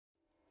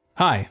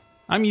Hi,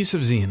 I'm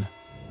Yusuf Zine.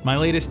 My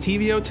latest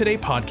TVO Today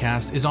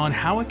podcast is on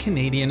how a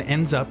Canadian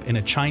ends up in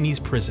a Chinese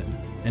prison,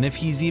 and if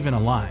he's even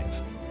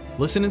alive.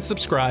 Listen and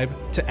subscribe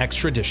to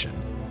Extradition.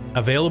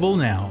 Available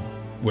now,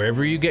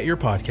 wherever you get your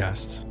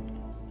podcasts.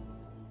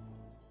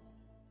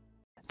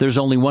 There's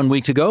only 1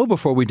 week to go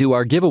before we do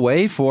our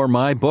giveaway for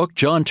my book,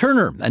 John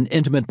Turner, an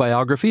intimate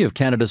biography of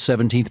Canada's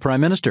 17th Prime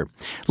Minister.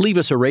 Leave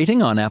us a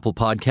rating on Apple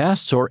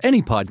Podcasts or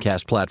any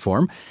podcast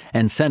platform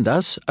and send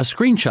us a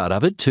screenshot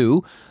of it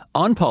to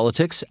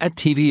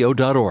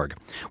onpolitics@tvo.org.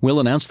 We'll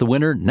announce the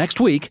winner next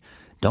week.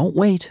 Don't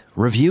wait.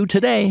 Review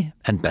today,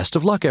 and best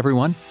of luck,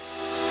 everyone.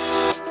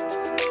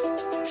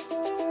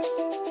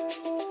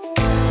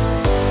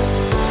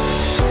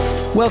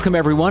 Welcome,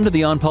 everyone, to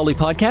the On Poly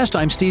podcast.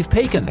 I'm Steve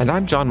Paikin. And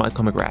I'm John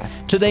Michael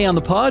McGrath. Today on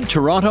the pod,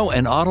 Toronto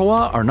and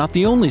Ottawa are not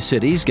the only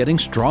cities getting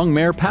strong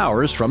mayor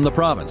powers from the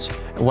province.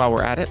 While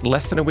we're at it,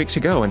 less than a week to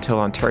go until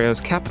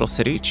Ontario's capital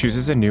city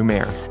chooses a new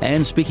mayor.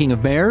 And speaking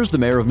of mayors, the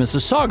mayor of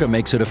Mississauga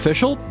makes it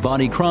official.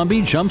 Bonnie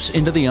Crombie jumps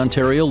into the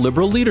Ontario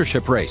Liberal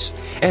leadership race.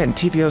 And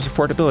TVO's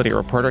affordability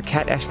reporter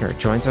Kat Eschner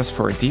joins us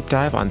for a deep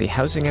dive on the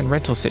housing and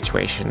rental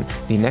situation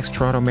the next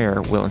Toronto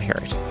mayor will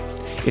inherit.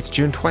 It's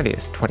June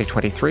 20th,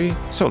 2023,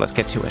 so let's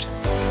get to it.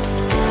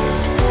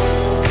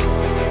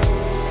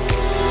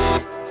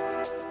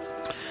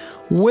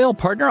 Well,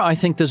 partner, I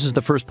think this is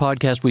the first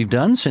podcast we've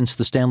done since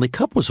the Stanley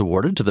Cup was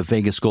awarded to the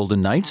Vegas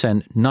Golden Knights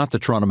and not the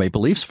Toronto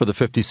Maple Leafs for the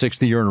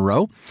 56th year in a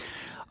row.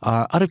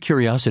 Out of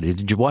curiosity,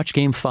 did you watch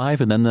Game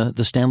 5 and then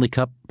the Stanley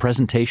Cup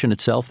presentation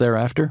itself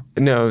thereafter?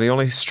 No, the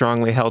only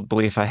strongly held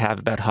belief I have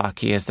about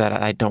hockey is that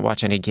I don't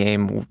watch any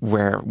game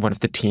where one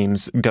of the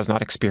teams does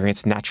not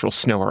experience natural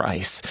snow or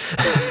ice.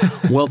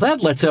 Well,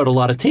 that lets out a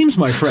lot of teams,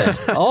 my friend.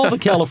 All the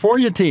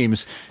California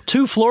teams,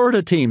 2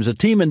 Florida teams, a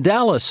team in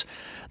Dallas.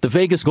 The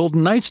Vegas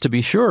Golden Knights, to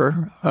be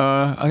sure.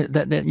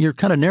 That you're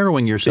kind of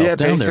narrowing yourself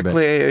down there.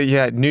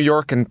 Basically, New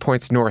York and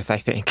points north, I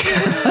think.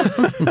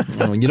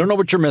 You don't know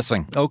what you're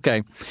missing.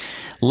 Okay.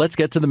 Let's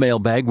get to the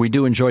mailbag. We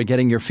do enjoy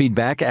getting your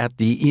feedback at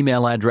the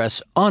email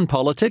address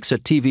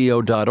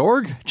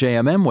onpolitics@tvo.org.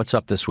 JMM, what's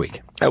up this week?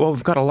 Well,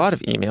 we've got a lot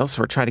of emails,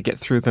 so we're trying to get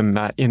through them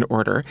in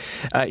order.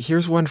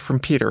 Here's one from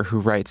Peter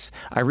who writes,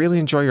 I really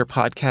enjoy your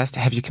podcast.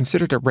 Have you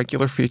considered a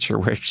regular feature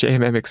where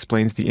JMM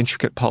explains the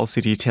intricate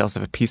policy details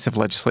of a piece of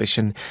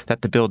legislation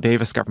that the Bill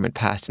Davis government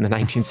passed in the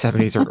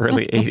 1970s or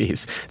early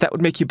 80s? That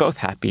would make you both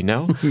happy,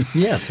 no?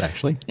 Yes,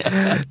 actually.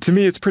 To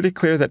me, it's pretty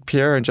clear that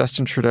Pierre and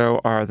Justin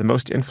Trudeau are the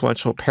most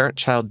influential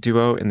parent-child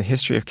duo in the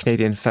history of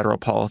Canadian federal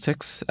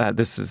politics.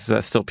 This is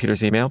still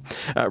Peter's email,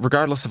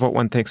 regardless of what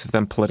one thinks of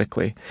them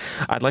politically.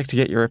 I'd like to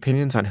get your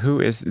opinions on who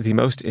is the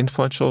most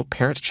influential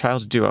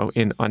parent-child duo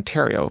in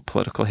Ontario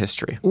political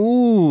history.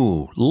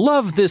 Ooh,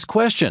 love this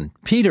question.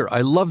 Peter,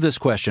 I love this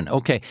question.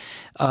 Okay,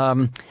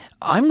 I'm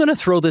going to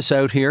throw this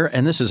out here,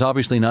 and this is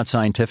obviously not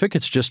scientific.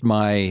 It's just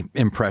my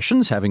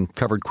impressions, having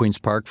covered Queen's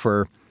Park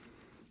for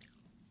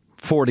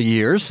 40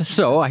 years,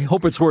 so I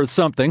hope it's worth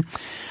something.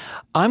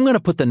 I'm going to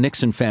put the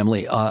Nixon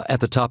family at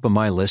the top of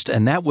my list,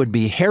 and that would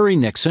be Harry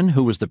Nixon,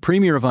 who was the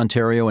Premier of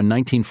Ontario in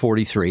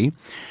 1943,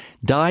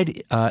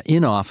 died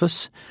in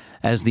office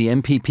as the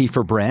MPP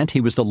for Brant.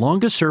 He was the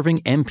longest-serving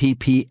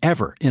MPP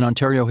ever in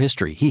Ontario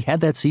history. He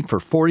had that seat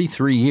for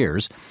 43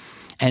 years,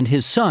 and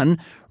his son,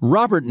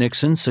 Robert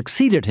Nixon,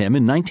 succeeded him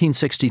in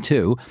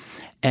 1962,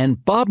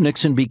 and Bob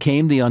Nixon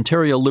became the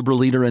Ontario Liberal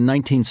leader in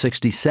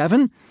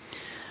 1967.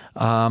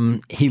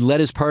 He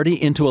led his party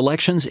into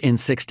elections in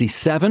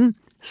 67,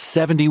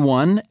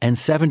 71, and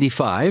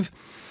 75.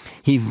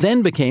 He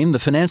then became the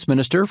finance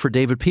minister for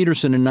David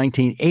Peterson in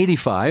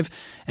 1985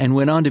 and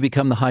went on to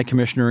become the High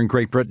Commissioner in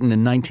Great Britain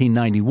in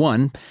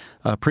 1991.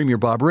 Premier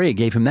Bob Rae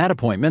gave him that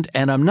appointment.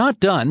 And I'm not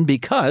done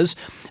because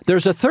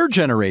there's a third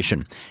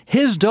generation.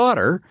 His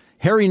daughter,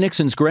 Harry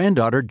Nixon's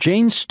granddaughter,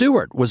 Jane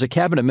Stewart, was a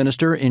cabinet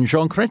minister in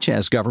Jean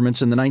Chrétien's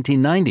governments in the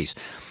 1990s.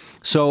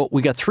 So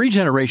we got 3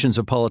 generations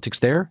of politics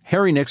there.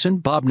 Harry Nixon,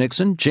 Bob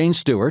Nixon, Jane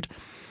Stewart.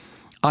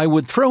 I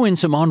would throw in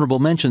some honorable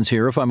mentions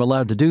here if I'm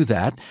allowed to do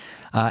that.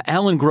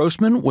 Alan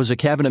Grossman was a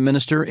cabinet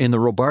minister in the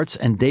Robarts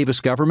and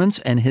Davis governments,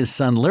 and his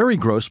son Larry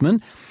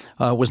Grossman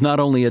was not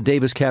only a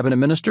Davis cabinet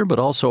minister, but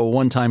also a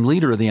one-time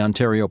leader of the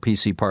Ontario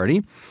PC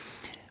party.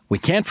 We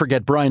can't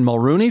forget Brian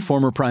Mulroney,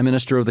 former prime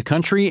minister of the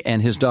country,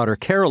 and his daughter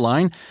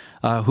Caroline,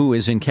 who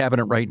is in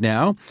cabinet right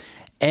now.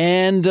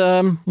 And,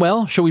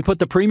 shall we put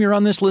the Premier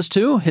on this list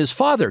too? His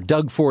father,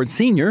 Doug Ford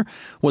Sr.,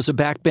 was a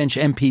backbench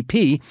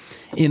MPP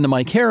in the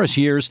Mike Harris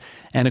years.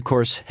 And, of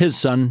course, his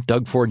son,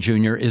 Doug Ford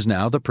Jr., is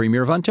now the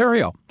Premier of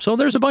Ontario. So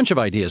there's a bunch of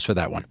ideas for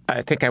that one.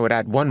 I think I would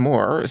add one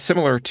more.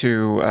 Similar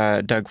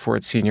to Doug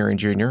Ford Sr. and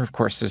Jr., of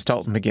course, there's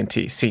Dalton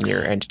McGuinty Sr.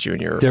 and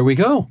Jr. There we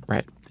go.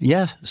 Right.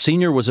 Yeah,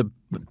 Sr. was a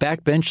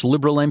backbench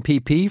Liberal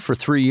MPP for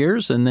 3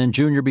 years, and then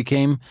Jr.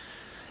 became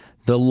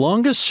the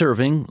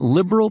longest-serving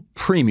Liberal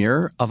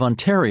Premier of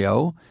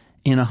Ontario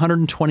in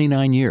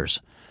 129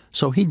 years.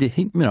 So he did,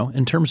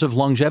 in terms of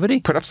longevity,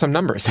 put up some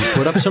numbers.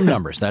 Put up some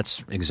numbers.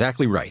 That's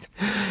exactly right.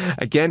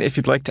 Again, if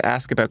you'd like to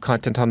ask about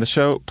content on the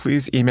show,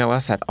 please email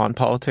us at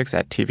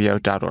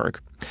onpolitics@tvo.org.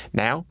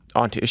 Now,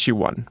 on to issue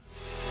 1.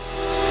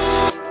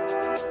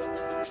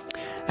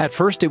 At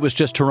first, it was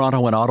just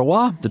Toronto and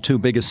Ottawa, the two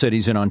biggest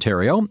cities in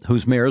Ontario,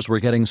 whose mayors were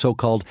getting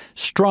so-called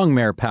strong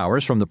mayor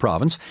powers from the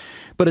province.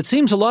 But it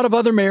seems a lot of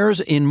other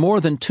mayors in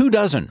more than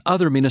 24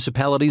 other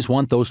municipalities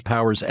want those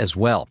powers as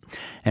well.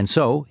 And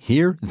so,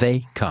 here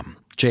they come.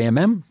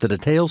 JMM, the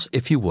details,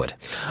 if you would.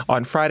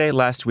 On Friday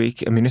last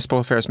week, Municipal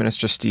Affairs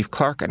Minister Steve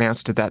Clark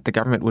announced that the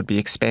government would be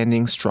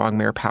expanding strong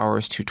mayor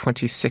powers to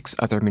 26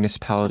 other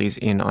municipalities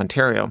in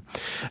Ontario.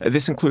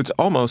 This includes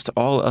almost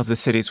all of the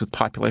cities with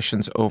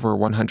populations over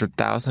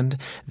 100,000,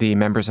 the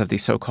members of the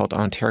so-called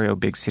Ontario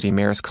Big City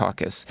Mayors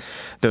Caucus.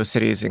 Those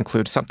cities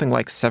include something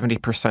like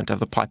 70% of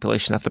the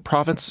population of the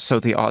province, so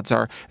the odds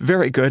are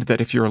very good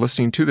that if you're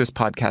listening to this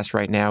podcast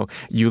right now,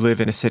 you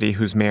live in a city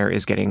whose mayor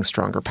is getting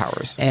stronger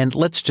powers. And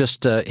let's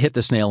just hit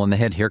this nail on the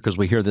head here, because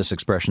we hear this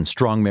expression,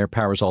 strong mayor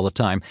powers, all the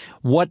time.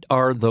 What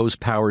are those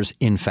powers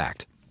in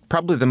fact?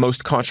 Probably the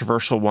most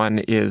controversial one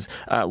is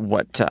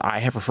what I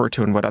have referred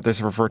to and what others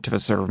have referred to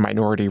as sort of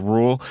minority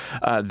rule.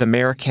 The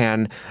mayor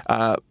can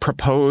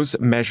propose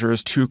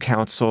measures to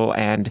council,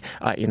 and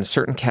in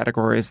certain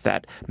categories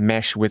that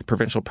mesh with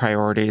provincial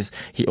priorities,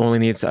 he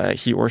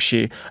or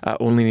she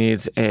only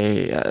needs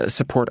a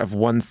support of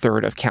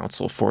 1/3 of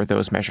council for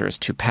those measures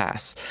to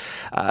pass.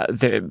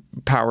 The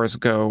powers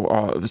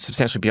go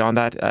substantially beyond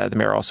that. The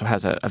mayor also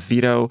has a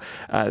veto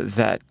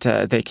that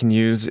they can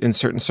use in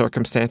certain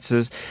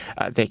circumstances.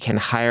 They can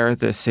hire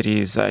the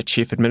city's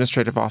chief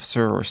administrative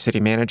officer or city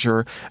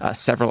manager.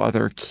 Several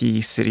other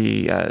key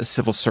city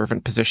civil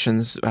servant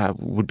positions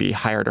would be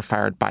hired or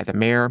fired by the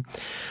mayor.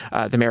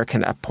 The mayor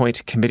can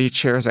appoint committee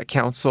chairs at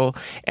council,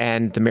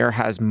 and the mayor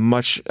has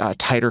much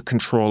tighter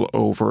control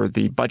over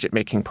the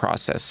budget-making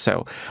process.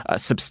 So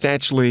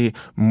substantially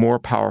more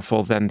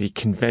powerful than the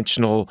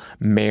conventional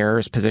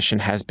mayor's position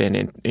has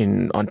been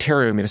in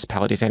Ontario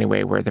municipalities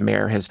anyway, where the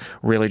mayor has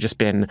really just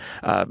been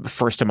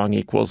first among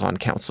equals on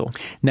council.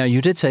 Now,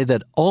 you did say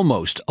that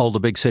almost all the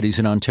big cities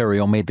in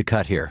Ontario made the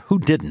cut here. Who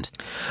didn't?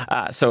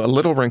 So a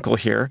little wrinkle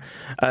here.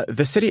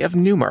 The city of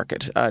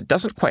Newmarket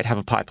doesn't quite have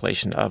a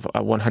population of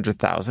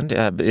 100,000.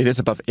 It is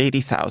above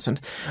 80,000.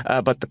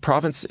 But the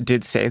province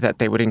did say that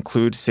they would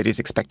include cities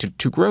expected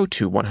to grow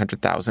to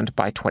 100,000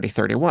 by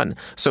 2031.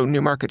 So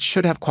Newmarket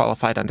should have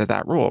qualified under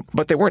that rule.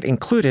 But they weren't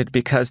included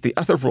because the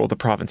other rule the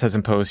province has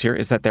imposed here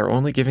is that they're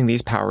only giving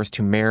these powers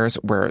to mayors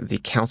where the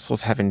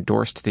councils have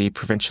endorsed the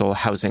provincial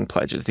housing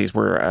pledges. These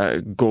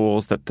were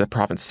goals that the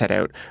province set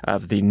out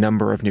of the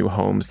number of new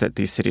homes that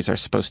these cities are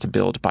supposed to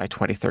build by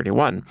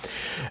 2031.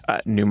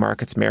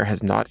 Newmarket's mayor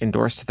has not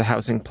endorsed the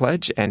housing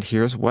pledge, and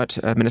here's what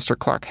Minister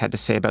Clark had to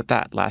say about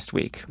that last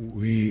week.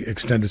 We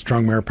extended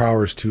strong mayor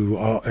powers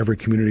to every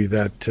community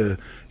that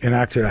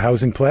enacted a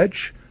housing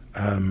pledge.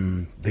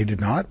 They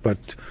did not,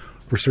 but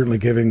we're certainly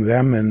giving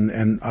them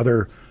and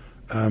other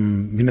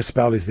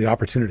municipalities the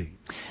opportunity.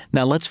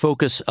 Now let's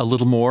focus a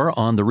little more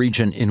on the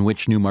region in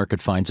which Newmarket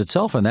finds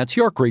itself, and that's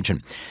York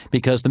Region,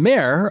 because the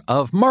mayor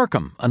of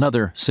Markham,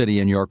 another city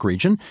in York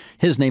Region,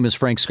 his name is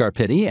Frank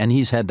Scarpitti, and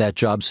he's had that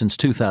job since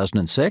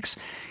 2006.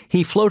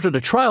 He floated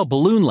a trial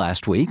balloon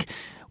last week.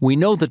 We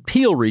know that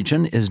Peel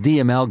Region is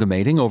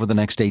de-amalgamating over the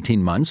next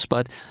 18 months,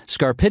 but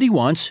Scarpitti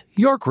wants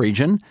York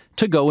Region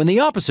to go in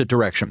the opposite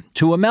direction,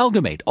 to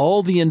amalgamate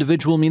all the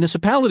individual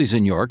municipalities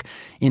in York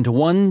into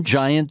one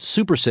giant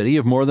super city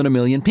of more than 1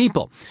 million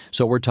people.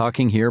 So we're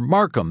talking here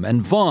Markham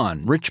and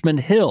Vaughan,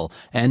 Richmond Hill,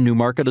 and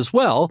Newmarket as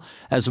well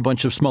as a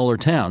bunch of smaller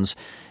towns.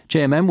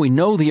 JMM, we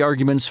know the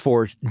arguments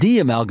for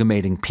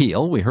de-amalgamating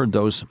Peel. We heard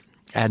those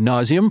ad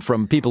nauseum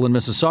from people in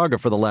Mississauga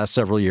for the last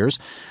several years.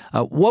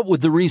 What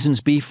would the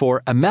reasons be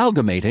for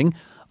amalgamating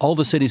all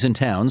the cities and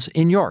towns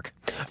in York?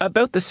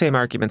 About the same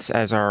arguments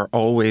as are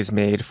always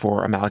made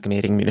for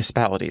amalgamating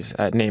municipalities,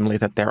 namely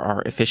that there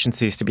are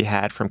efficiencies to be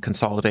had from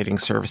consolidating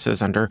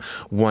services under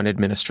one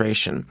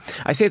administration.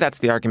 I say that's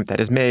the argument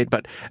that is made,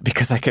 but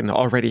because I can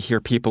already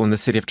hear people in the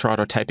city of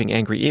Toronto typing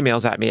angry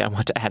emails at me, I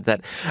want to add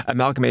that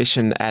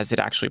amalgamation as it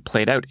actually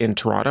played out in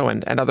Toronto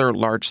and other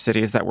large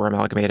cities that were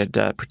amalgamated,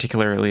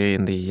 particularly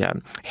in the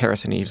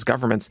Harris and Eves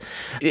governments,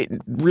 it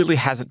really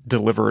hasn't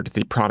delivered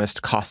the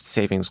promised cost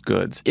savings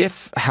goods.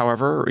 If,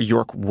 however,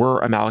 York were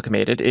amalgamated,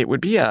 it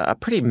would be a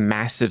pretty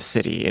massive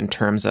city in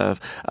terms of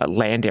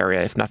land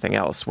area, if nothing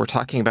else. We're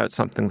talking about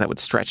something that would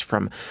stretch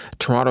from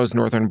Toronto's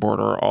northern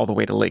border all the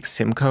way to Lake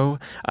Simcoe,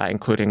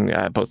 including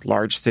both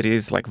large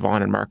cities like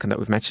Vaughan and Markham that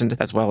we've mentioned,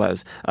 as well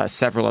as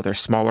several other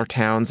smaller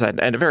towns and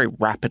a very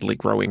rapidly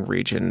growing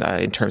region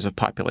in terms of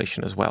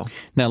population as well.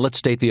 Now, let's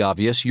state the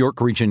obvious. York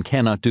Region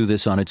cannot do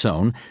this on its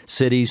own.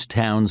 Cities,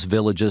 towns,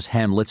 villages,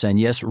 hamlets, and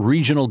yes,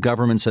 regional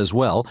governments as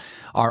well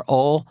are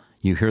all,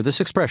 you hear this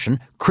expression,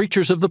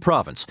 creatures of the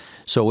province.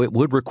 So it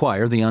would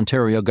require the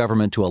Ontario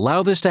government to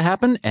allow this to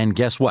happen, and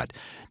guess what?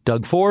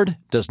 Doug Ford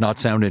does not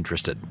sound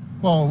interested.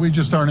 Well, we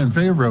just aren't in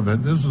favor of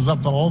it. This is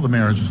up to all the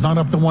mayors. It's not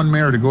up to one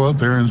mayor to go out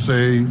there and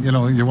say,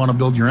 you want to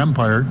build your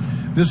empire.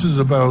 This is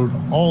about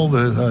all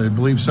the, I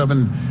believe,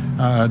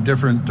 7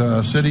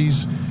 different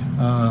cities.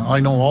 I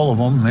know all of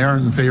them. They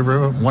aren't in favor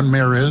of it. One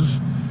mayor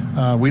is.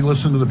 We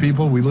listen to the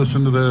people. We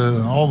listen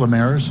to all the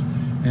mayors.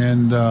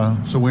 And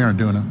so we aren't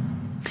doing it.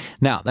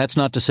 Now, that's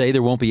not to say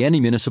there won't be any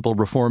municipal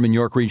reform in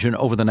York Region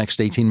over the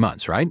next 18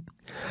 months, right?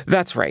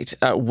 That's right.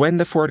 When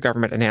the Ford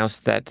government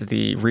announced that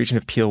the region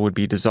of Peel would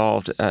be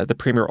dissolved, the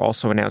Premier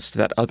also announced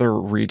that other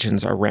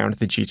regions around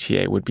the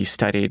GTA would be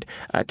studied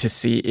to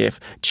see if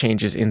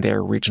changes in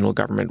their regional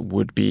government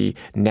would be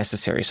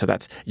necessary. So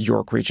that's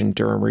York Region,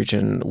 Durham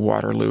Region,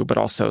 Waterloo, but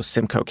also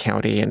Simcoe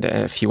County and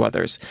a few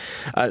others.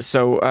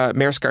 So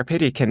Mayor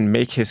Scarpitti can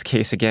make his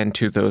case again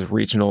to those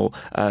regional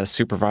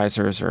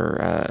supervisors,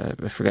 or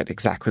I forget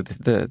exactly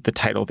the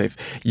title they've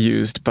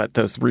used, but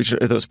those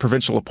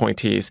provincial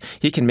appointees.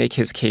 He can make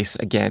his case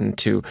again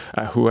to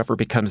whoever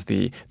becomes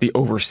the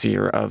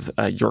overseer of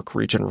York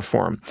Region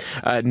reform.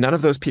 None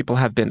of those people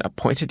have been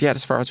appointed yet,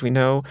 as far as we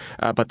know,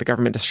 but the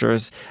government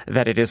assures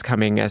that it is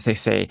coming, as they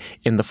say,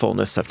 in the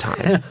fullness of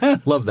time.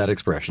 Love that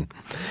expression.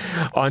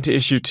 On to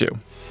issue 2.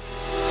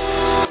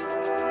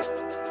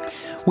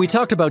 We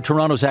talked about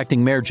Toronto's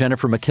acting mayor,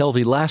 Jennifer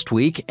McKelvey, last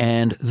week,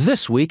 and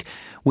this week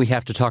we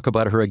have to talk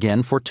about her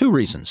again for 2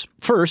 reasons.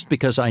 First,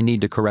 because I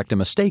need to correct a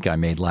mistake I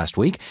made last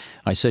week.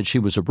 I said she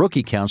was a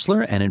rookie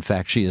councillor, and in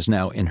fact she is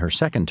now in her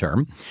 2nd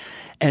term.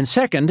 And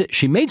second,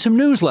 she made some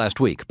news last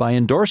week by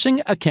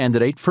endorsing a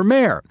candidate for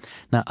mayor.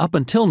 Now, up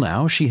until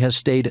now, she has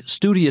stayed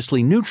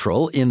studiously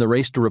neutral in the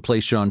race to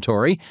replace John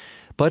Tory,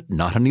 but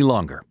not any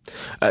longer.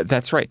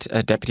 That's right.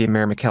 Deputy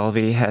Mayor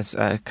McKelvey has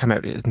come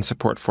out in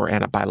support for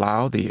Anna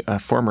Bailão, the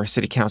former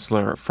city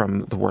councillor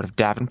from the ward of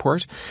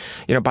Davenport.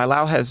 You know,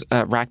 Bailão has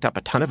racked up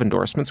a ton of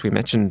endorsements. We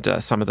mentioned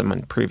some of them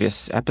in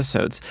previous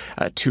episodes.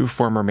 2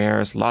 former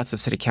mayors, lots of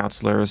city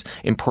councillors,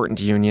 important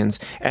unions,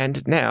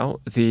 and now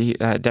the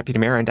deputy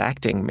mayor and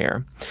acting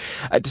mayor.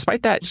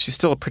 Despite that, she's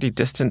still a pretty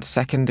distant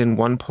second in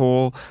one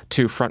poll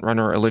to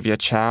frontrunner Olivia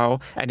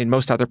Chow, and in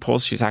most other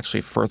polls, she's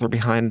actually further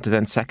behind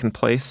than second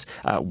place.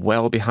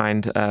 Well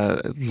behind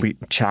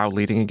Chow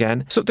leading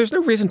again. So there's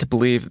no reason to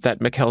believe that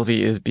McKelvey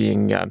is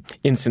being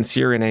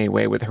insincere in any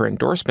way with her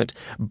endorsement.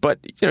 But,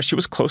 you know, she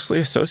was closely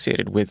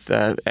associated with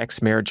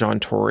ex-mayor John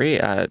Tory.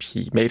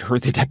 He made her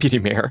the deputy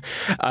mayor.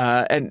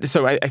 And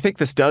so I think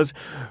this does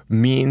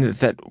mean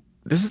that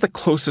this is the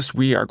closest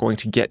we are going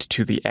to get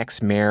to the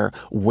ex-mayor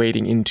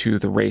wading into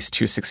the race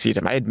to succeed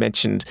him. I had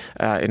mentioned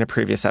in a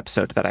previous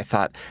episode that I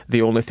thought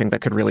the only thing that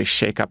could really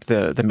shake up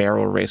the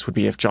mayoral race would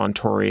be if John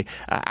Tory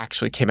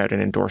actually came out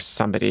and endorsed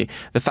somebody.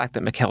 The fact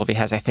that McKelvey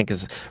has, I think,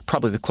 is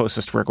probably the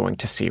closest we're going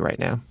to see right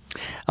now.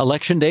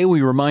 Election Day,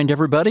 we remind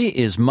everybody,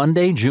 is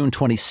Monday, June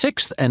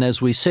 26th. And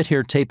as we sit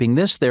here taping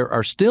this, there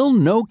are still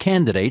no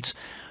candidates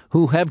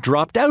who have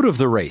dropped out of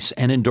the race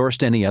and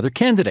endorsed any other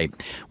candidate,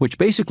 which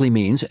basically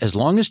means as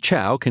long as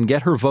Chow can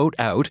get her vote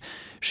out,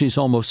 she's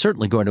almost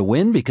certainly going to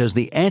win because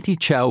the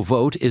anti-Chow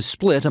vote is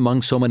split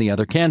among so many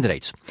other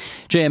candidates.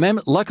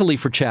 JMM, luckily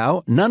for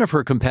Chow, none of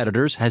her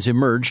competitors has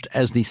emerged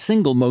as the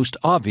single most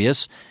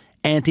obvious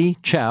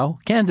anti-Chow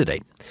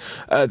candidate.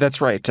 That's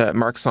right.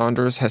 Mark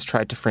Saunders has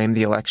tried to frame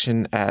the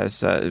election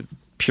as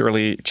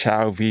purely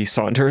Chow v.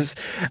 Saunders,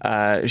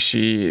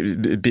 she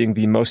being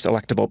the most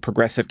electable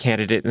progressive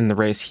candidate in the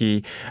race,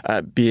 he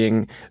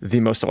being the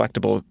most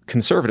electable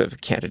conservative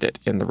candidate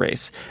in the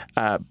race.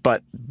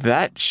 But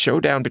that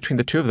showdown between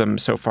the two of them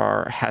so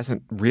far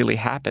hasn't really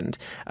happened.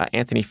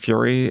 Anthony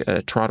Furey,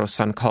 a Toronto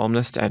Sun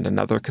columnist and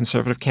another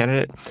conservative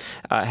candidate,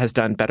 has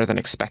done better than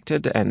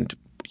expected, and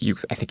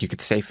I think you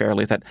could say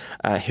fairly that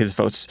his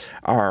votes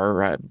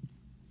are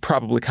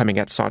probably coming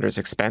at Saunders'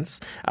 expense.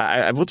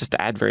 I will just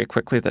add very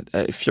quickly that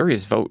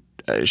Furey's vote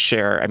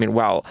share, I mean,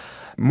 while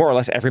more or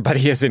less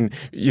everybody is in,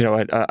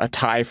 a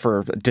tie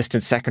for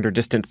distant second or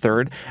distant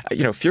third,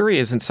 Furey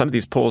is in some of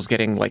these polls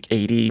getting like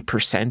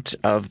 80%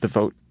 of the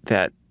vote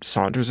that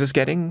Saunders is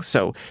getting.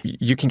 So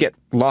you can get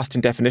lost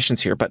in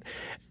definitions here, but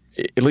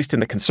at least in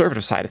the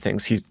conservative side of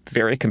things, he's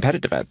very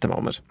competitive at the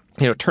moment.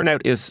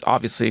 Turnout is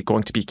obviously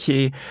going to be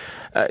key.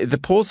 The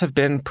polls have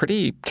been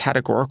pretty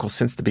categorical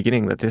since the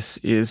beginning that this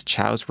is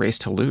Chow's race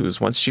to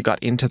lose. Once she got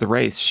into the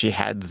race, she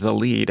had the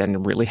lead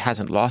and really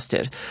hasn't lost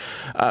it.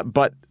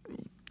 But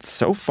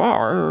so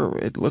far,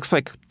 it looks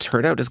like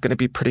turnout is going to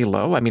be pretty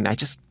low. I mean,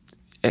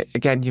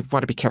 again, you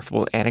want to be careful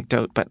with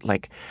anecdote, but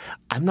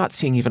I'm not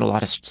seeing even a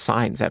lot of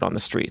signs out on the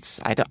streets.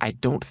 I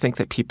don't think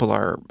that people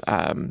are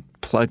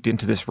plugged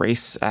into this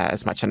race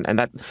as much, and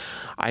that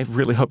I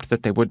really hoped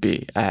that they would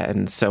be.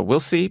 And so we'll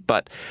see.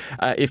 But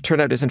if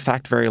turnout is in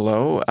fact very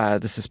low,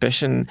 the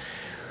suspicion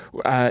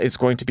is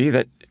going to be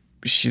that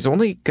she's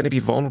only going to be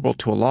vulnerable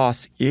to a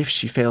loss if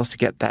she fails to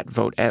get that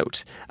vote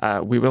out.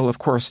 We will, of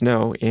course,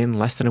 know in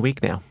less than a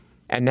week now.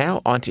 And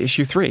now on to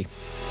issue 3.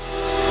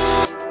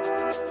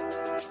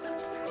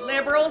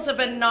 Liberals have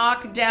been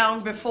knocked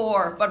down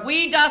before, but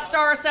we dust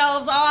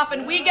ourselves off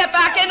and we get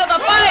back into the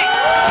fight.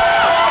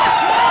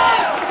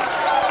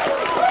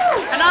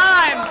 And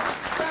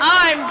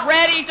I'm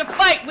ready to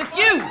fight with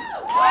you.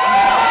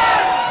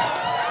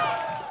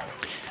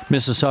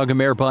 Mississauga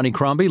Mayor Bonnie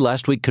Crombie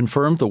last week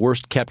confirmed the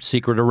worst-kept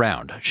secret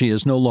around. She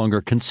is no longer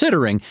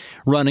considering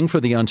running for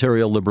the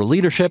Ontario Liberal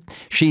leadership.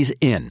 She's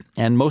in,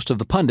 and most of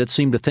the pundits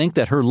seem to think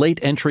that her late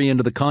entry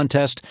into the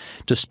contest,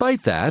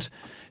 despite that,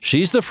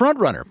 she's the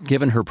frontrunner,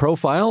 given her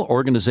profile,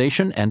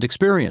 organization, and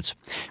experience.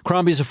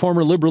 Crombie's a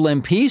former Liberal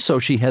MP, so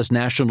she has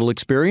national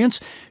experience.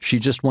 She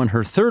just won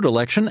her third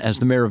election as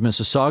the mayor of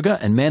Mississauga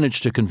and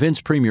managed to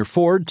convince Premier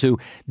Ford to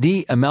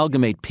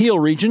de-amalgamate Peel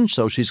Region,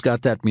 so she's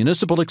got that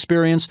municipal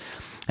experience.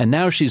 And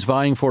now she's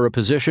vying for a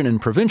position in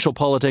provincial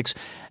politics,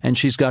 and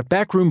she's got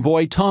backroom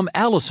boy Tom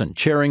Allison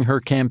chairing her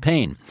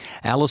campaign.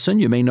 Allison,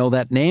 you may know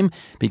that name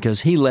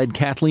because he led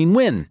Kathleen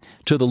Wynne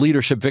to the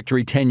leadership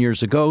victory 10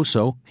 years ago,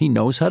 so he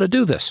knows how to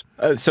do this.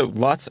 So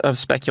lots of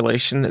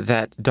speculation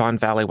that Don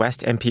Valley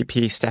West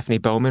MPP Stephanie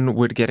Bowman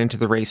would get into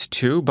the race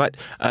too, but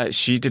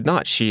she did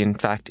not. She, in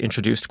fact,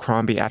 introduced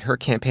Crombie at her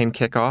campaign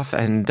kickoff,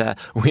 and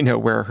we know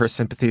where her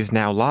sympathies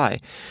now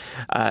lie.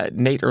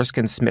 Nate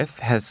Erskine-Smith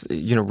has,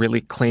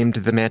 really claimed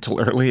the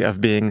mantle early of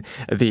being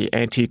the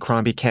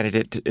anti-Crombie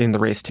candidate in the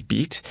race to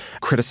beat,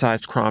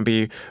 criticized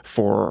Crombie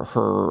for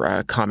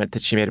her comment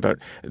that she made about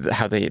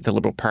how the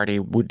Liberal Party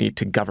would need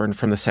to govern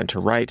from the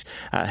centre-right,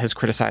 has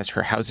criticized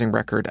her housing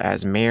record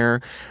as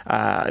mayor,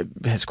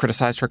 has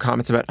criticized her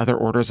comments about other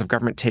orders of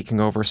government taking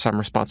over some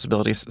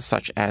responsibilities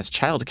such as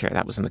childcare.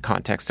 That was in the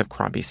context of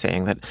Crombie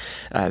saying that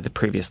the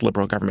previous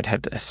Liberal government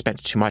had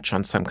spent too much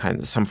on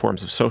some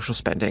forms of social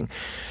spending.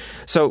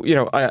 So,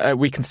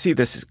 we can see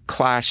this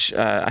clash.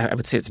 I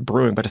would say it's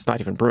brewing, but it's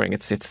not even brewing.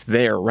 It's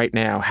there right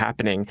now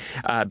happening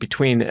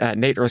between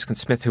Nate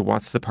Erskine-Smith, who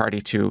wants the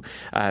party to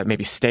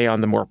maybe stay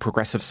on the more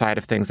progressive side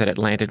of things that it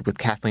landed with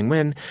Kathleen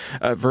Wynne,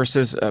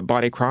 versus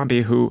Bonnie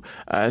Crombie, who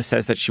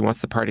says that she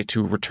wants the party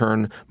to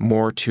return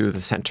more to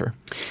the centre.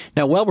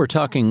 Now, while we're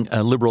talking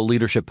Liberal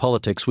leadership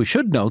politics, we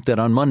should note that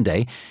on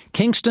Monday,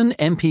 Kingston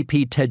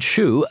MPP Ted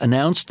Hsu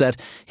announced that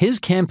his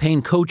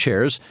campaign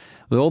co-chairs,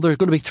 well, there are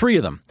going to be three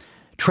of them.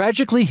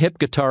 Tragically hip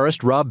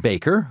guitarist Rob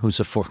Baker,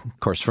 who's of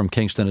course from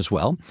Kingston as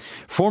well,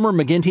 former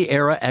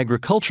McGuinty-era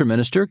Agriculture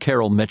Minister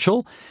Carol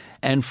Mitchell,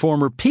 and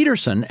former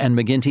Peterson and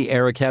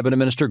McGuinty-era Cabinet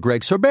Minister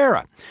Greg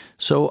Sorbera.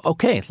 So,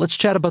 okay, let's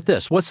chat about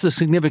this. What's the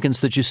significance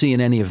that you see in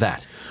any of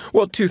that?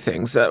 Well, two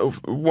things.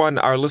 One,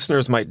 our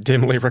listeners might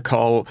dimly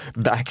recall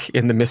back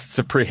in the mists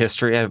of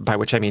prehistory, by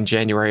which I mean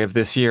January of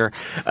this year,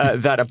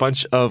 that a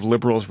bunch of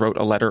Liberals wrote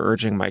a letter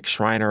urging Mike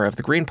Schreiner of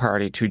the Green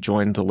Party to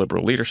join the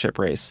Liberal leadership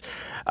race.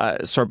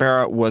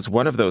 Sorbera was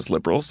one of those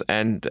Liberals,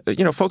 and,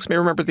 folks may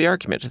remember the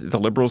argument. The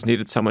Liberals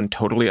needed someone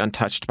totally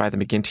untouched by the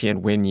McGuinty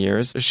and Wynne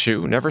years.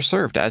 Hsu never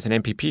served as an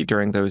MPP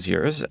during those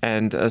years,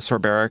 and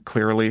Sorbera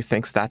clearly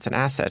thinks that's an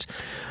asset.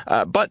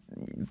 But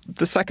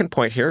the second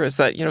point here is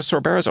that,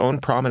 Sorbera's own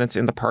prominence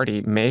in the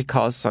party may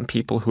cause some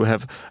people who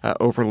have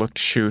overlooked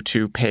Hsu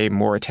to pay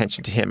more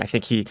attention to him. I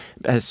think he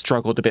has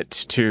struggled a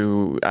bit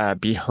to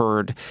be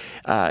heard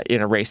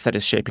in a race that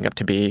is shaping up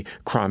to be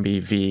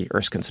Crombie v.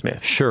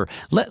 Erskine-Smith. Sure.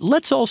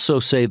 Let's also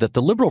say that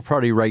the Liberal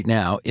Party right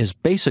now is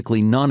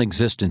basically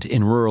non-existent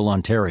in rural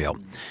Ontario.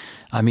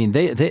 I mean,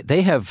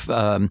 they have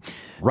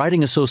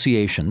riding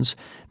associations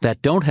that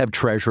don't have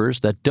treasurers,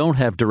 that don't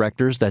have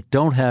directors, that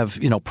don't have,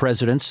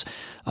 presidents.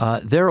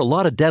 There are a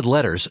lot of dead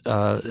letters,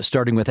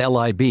 starting with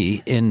LIB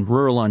in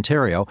rural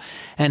Ontario.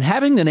 And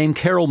having the name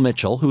Carol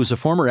Mitchell, who is a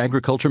former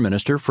agriculture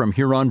minister from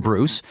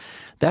Huron-Bruce,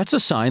 that's a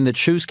sign that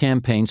Hsu's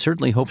campaign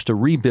certainly hopes to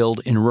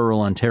rebuild in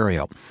rural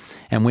Ontario.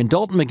 And when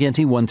Dalton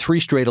McGuinty won 3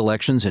 straight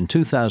elections in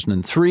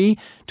 2003,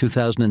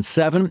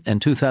 2007,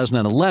 and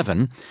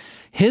 2011,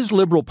 his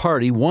Liberal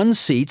Party won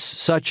seats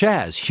such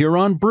as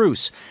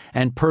Huron-Bruce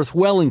and Perth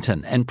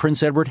Wellington and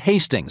Prince Edward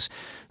Hastings.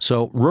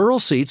 So rural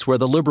seats where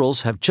the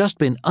Liberals have just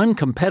been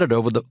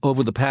uncompetitive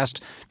over the past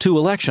 2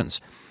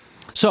 elections.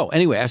 So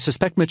anyway, I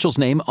suspect Mitchell's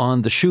name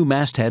on the Hsu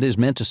masthead is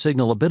meant to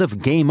signal a bit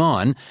of game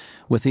on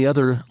with the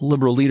other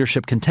Liberal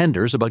leadership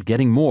contenders about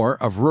getting more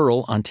of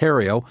rural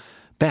Ontario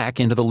back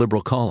into the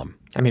Liberal column.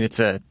 I mean, it's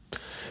a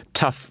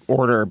tough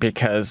order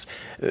because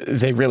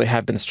they really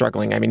have been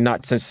struggling. I mean,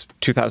 not since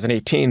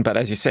 2018, but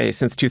as you say,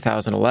 since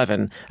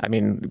 2011. I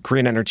mean,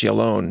 green energy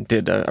alone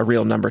did a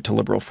real number to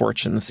Liberal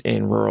fortunes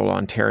in rural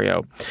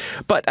Ontario.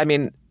 But, I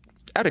mean,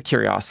 out of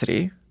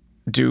curiosity,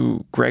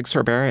 do Greg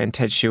Sorbera and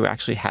Ted Hsu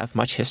actually have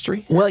much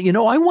history? Well,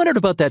 I wondered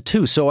about that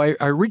too. So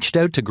I reached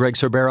out to Greg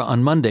Sorbera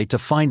on Monday to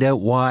find out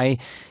why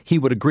he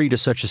would agree to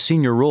such a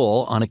senior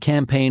role on a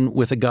campaign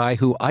with a guy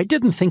who I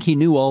didn't think he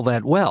knew all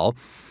that well.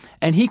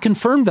 And he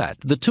confirmed that.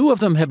 The two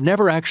of them have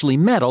never actually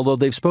met, although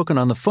they've spoken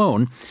on the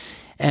phone.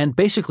 And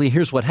basically,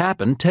 here's what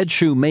happened. Ted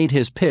Hsu made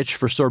his pitch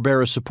for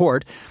Sorbera's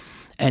support,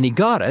 and he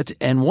got it.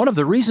 And one of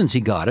the reasons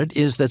he got it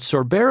is that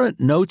Sorbera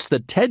notes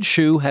that Ted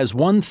Hsu has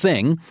one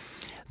thing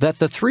that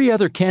the 3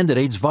 other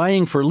candidates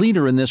vying for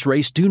leader in this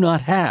race do not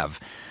have.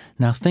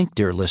 Now think,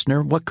 dear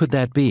listener, what could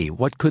that be?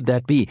 What could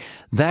that be?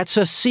 That's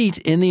a seat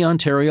in the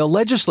Ontario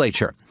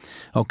legislature.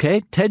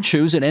 Okay, Ted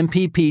Hsu's an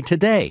MPP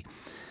today.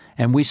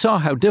 And we saw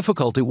how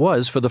difficult it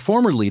was for the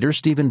former leader,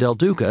 Stephen Del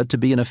Duca, to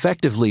be an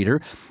effective leader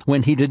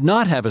when he did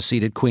not have a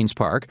seat at Queen's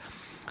Park.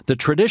 The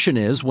tradition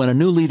is when a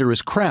new leader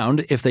is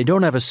crowned, if they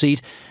don't have a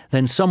seat,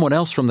 then someone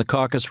else from the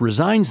caucus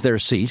resigns their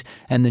seat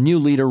and the new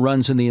leader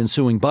runs in the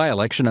ensuing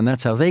by-election, and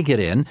that's how they get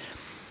in.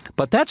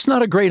 But that's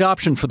not a great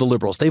option for the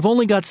Liberals. They've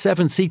only got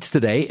 7 seats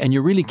today, and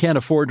you really can't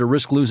afford to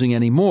risk losing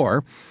any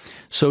more.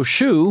 So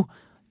Hsu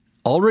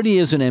already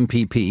is an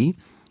MPP.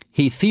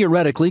 He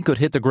theoretically could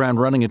hit the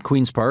ground running at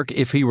Queen's Park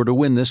if he were to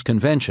win this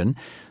convention.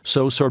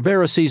 So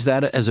Sorbera sees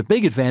that as a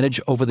big advantage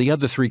over the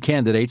other 3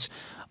 candidates,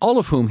 all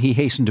of whom, he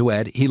hastened to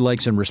add, he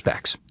likes and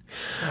respects.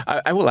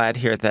 I will add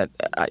here that,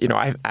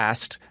 I've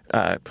asked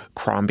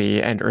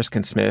Crombie and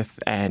Erskine Smith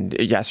and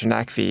Yasser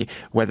Naqvi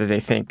whether they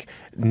think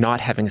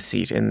not having a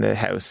seat in the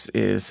House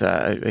is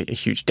a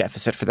huge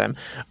deficit for them.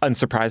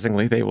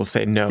 Unsurprisingly, they will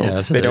say no.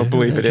 Yes, they don't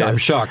believe it is. I'm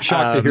shocked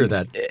to hear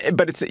that.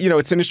 But it's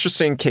an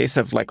interesting case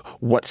of like,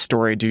 what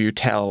story do you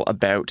tell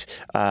about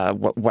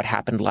what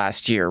happened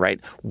last year, right?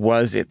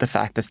 Was it the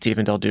fact that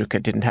Stephen Del Duca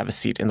didn't have a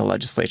seat in the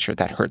legislature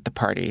that hurt the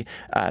party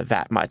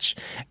that much?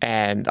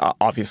 And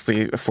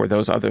obviously, for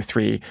those other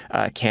 3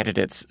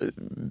 candidates,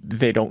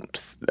 they don't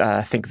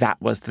think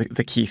that was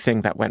the key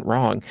thing that went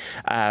wrong.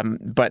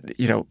 But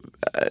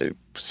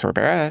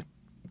Sorbera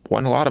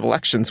won a lot of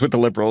elections with the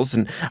Liberals,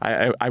 and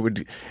I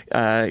would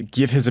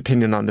give his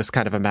opinion on this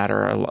kind of a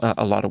matter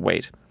a lot of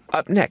weight.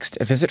 Up next,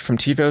 a visit from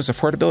TiVo's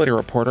affordability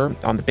reporter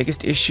on the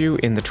biggest issue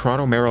in the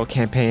Toronto mayoral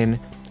campaign,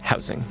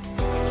 housing.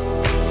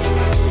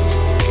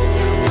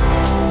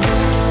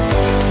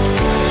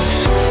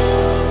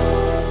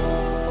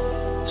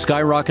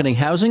 Skyrocketing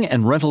housing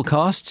and rental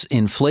costs,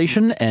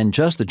 inflation, and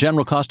just the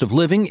general cost of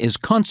living is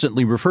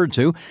constantly referred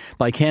to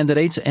by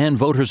candidates and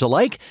voters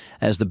alike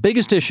as the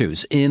biggest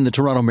issues in the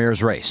Toronto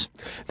mayor's race.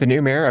 The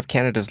new mayor of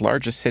Canada's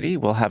largest city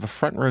will have a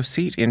front row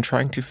seat in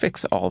trying to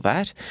fix all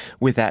that.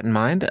 With that in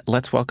mind,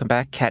 let's welcome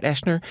back Kat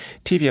Eschner,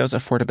 TVO's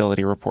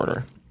affordability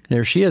reporter.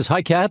 There she is.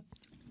 Hi, Kat.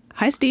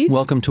 Hi, Steve.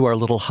 Welcome to our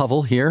little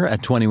hovel here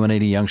at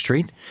 2180 Yonge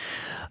Street.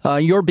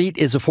 Your beat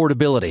is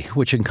affordability,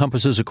 which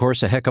encompasses, of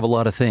course, a heck of a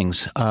lot of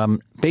things.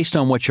 Based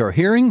on what you're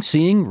hearing,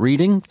 seeing,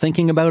 reading,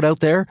 thinking about out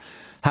there,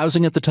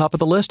 housing at the top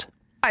of the list?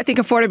 I think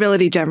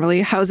affordability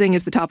generally. Housing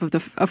is the top of the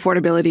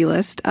affordability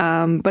list.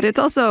 But it's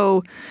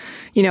also,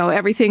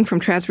 everything from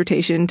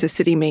transportation to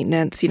city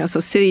maintenance, so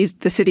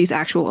the city's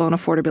actual own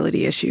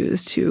affordability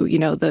issues to,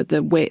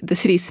 the way the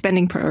city's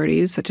spending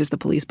priorities, such as the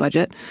police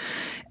budget.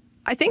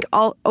 I think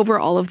over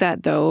all of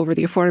that, though, over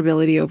the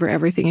affordability, over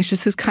everything, it's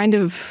just this kind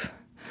of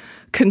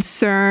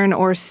concern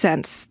or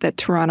sense that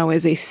Toronto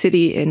is a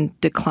city in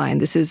decline.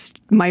 This is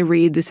my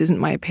read. This isn't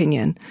my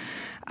opinion.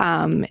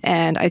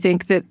 And I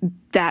think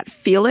that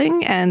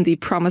feeling and the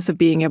promise of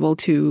being able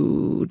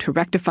to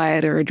rectify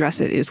it or address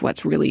it is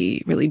what's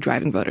really, really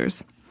driving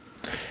voters.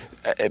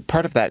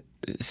 Part of that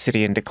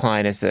city in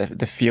decline is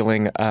the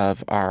feeling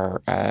of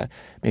our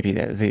maybe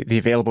the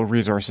available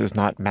resources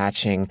not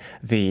matching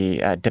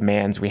the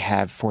demands we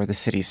have for the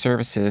city's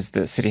services.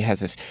 The city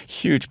has this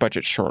huge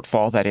budget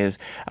shortfall that is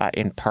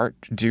in part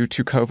due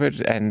to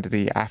COVID and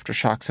the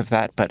aftershocks of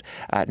that, but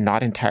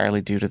not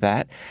entirely due to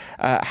that.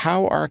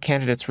 How are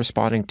candidates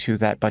responding to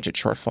that budget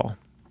shortfall?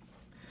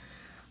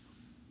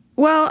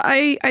 Well,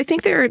 I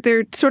think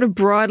they're sort of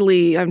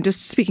broadly, I'm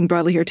just speaking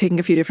broadly here, taking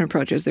a few different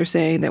approaches. They're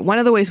saying that one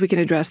of the ways we can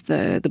address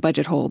the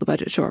budget hole, the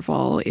budget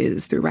shortfall,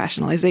 is through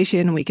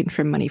rationalization. We can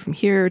trim money from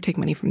here, take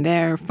money from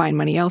there, find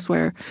money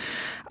elsewhere.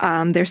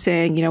 They're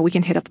saying, we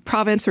can hit up the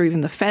province or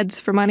even the feds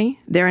for money.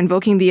 They're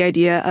invoking the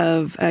idea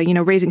of,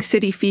 raising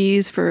city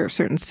fees for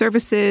certain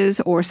services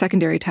or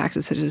secondary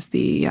taxes such as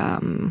the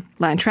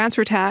land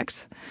transfer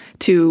tax,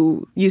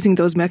 to using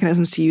those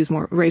mechanisms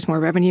to raise more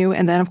revenue.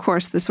 And then, of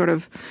course, the sort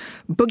of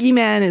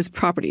boogeyman is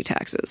property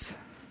taxes.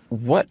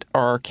 What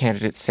are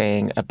candidates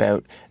saying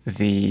about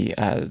the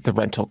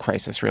rental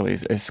crisis, really,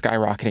 is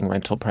skyrocketing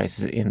rental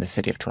prices in the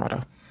city of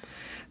Toronto?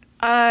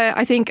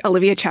 I think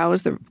Olivia Chow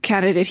is the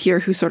candidate here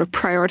who sort of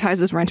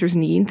prioritizes renters'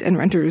 needs and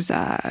renters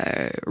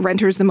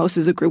the most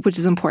as a group, which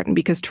is important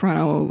because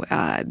Toronto,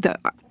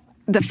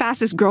 the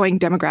fastest growing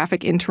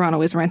demographic in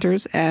Toronto is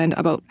renters, and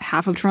about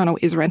half of Toronto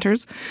is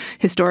renters.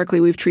 Historically,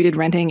 we've treated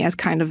renting as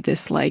kind of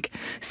this like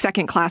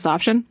second class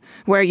option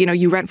where,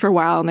 you rent for a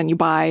while and then you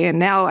buy. And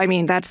now,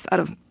 that's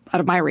out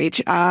of my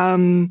reach, so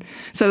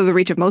out of the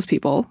reach of most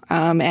people.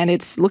 And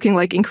it's looking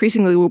like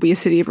increasingly we'll be a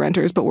city of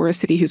renters, but we're a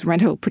city whose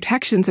rental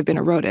protections have been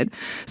eroded.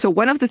 So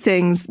one of the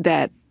things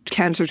that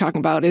candidates are talking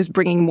about is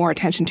bringing more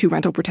attention to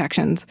rental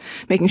protections,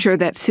 making sure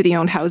that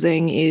city-owned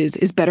housing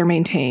is better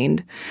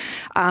maintained.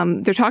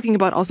 They're talking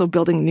about also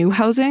building new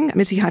housing.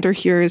 Missy Hunter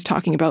here is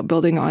talking about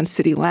building on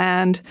city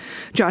land.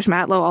 Josh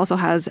Matlow also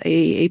has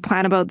a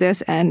plan about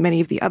this, and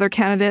many of the other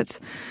candidates.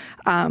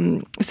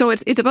 So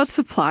it's about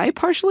supply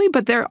partially,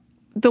 but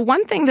the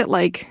one thing that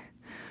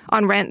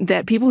on rent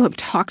that people have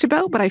talked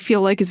about, but I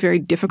feel like is very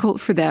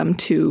difficult for them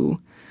to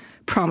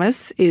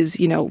promise is,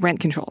 rent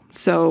control.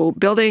 So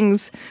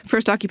buildings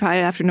first occupied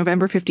after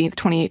November 15th,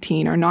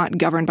 2018 are not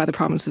governed by the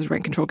province's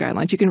rent control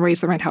guidelines. You can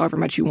raise the rent however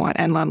much you want,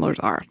 and landlords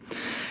are.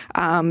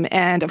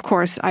 And of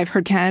course, I've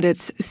heard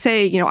candidates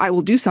say, I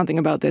will do something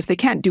about this. They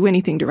can't do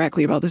anything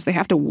directly about this. They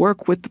have to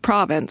work with the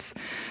province.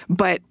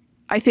 But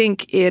I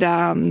think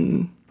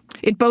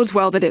it bodes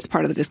well that it's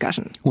part of the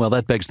discussion. Well,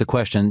 that begs the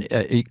question,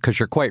 because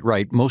you're quite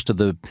right. Most of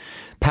the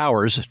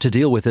powers to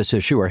deal with this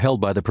issue are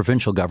held by the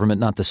provincial government,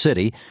 not the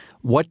city.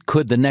 What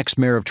could the next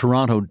mayor of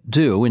Toronto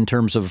do in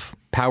terms of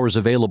powers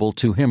available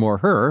to him or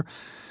her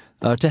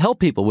to help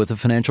people with the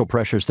financial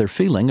pressures they're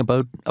feeling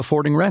about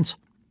affording rents?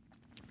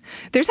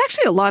 There's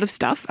actually a lot of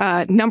stuff.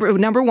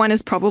 Number one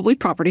is probably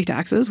property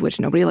taxes, which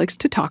nobody likes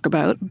to talk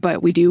about,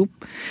 but we do.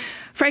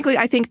 Frankly,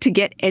 I think to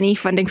get any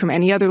funding from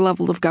any other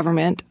level of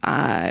government,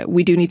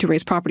 we do need to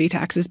raise property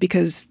taxes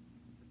because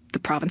the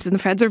province and the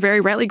feds are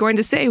very rarely going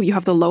to say you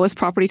have the lowest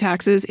property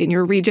taxes in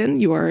your region.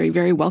 You are a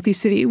very wealthy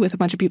city with a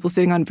bunch of people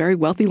sitting on very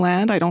wealthy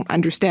land. I don't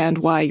understand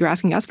why you're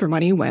asking us for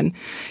money when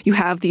you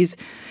have these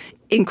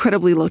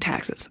incredibly low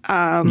taxes.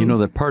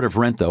 That part of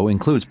rent, though,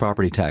 includes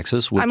property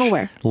taxes, which I'm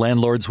aware.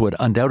 Landlords would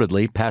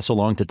undoubtedly pass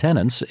along to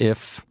tenants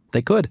if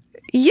they could.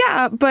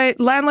 Yeah, but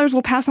landlords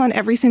will pass on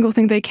every single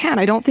thing they can.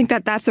 I don't think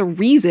that that's a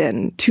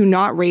reason to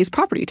not raise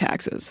property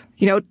taxes.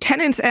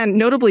 Tenants and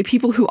notably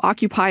people who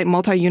occupy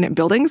multi-unit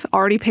buildings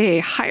already pay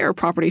a higher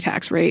property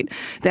tax rate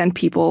than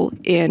people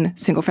in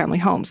single-family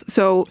homes.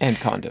 And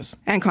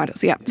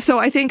condos. Yeah. So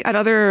I think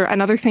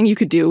another thing you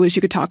could do is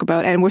you could talk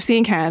about, and we're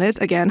seeing candidates,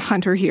 again,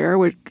 Hunter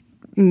here,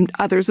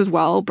 others as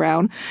well,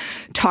 Brown,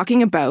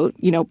 talking about,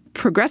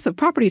 progressive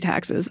property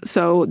taxes.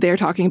 So they're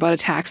talking about a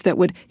tax that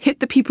would hit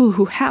the people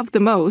who have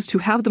the most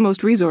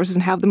resources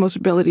and have the most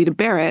ability to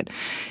bear it,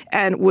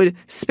 and would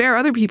spare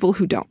other people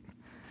who don't.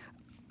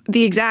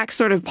 The exact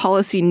sort of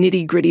policy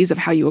nitty-gritties of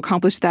how you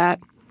accomplish that,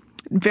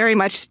 very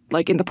much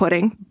like in the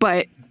pudding,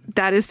 but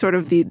that is sort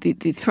of the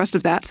thrust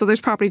of that. So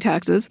there's property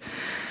taxes.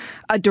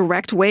 A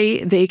direct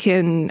way they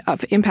can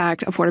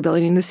impact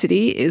affordability in the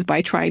city is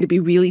by trying to be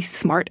really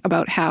smart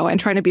about how,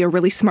 and trying to be a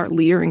really smart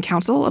leader in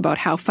council about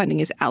how funding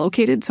is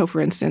allocated. So,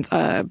 for instance,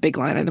 a big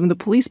line item, the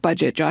police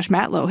budget, Josh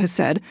Matlow has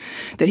said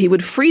that he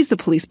would freeze the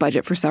police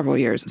budget for several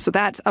years. So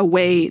that's a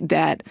way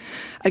that,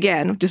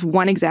 again, just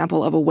one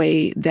example of a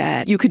way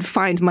that you could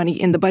find money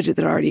in the budget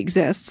that already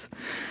exists.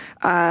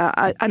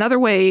 Another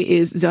way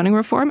is zoning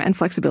reform and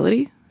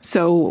flexibility.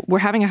 So we're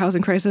having a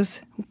housing crisis.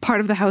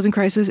 Part of the housing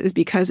crisis is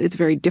because it's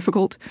very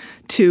difficult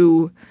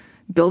to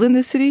build in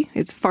this city.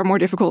 It's far more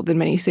difficult than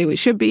many say we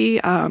should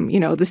be.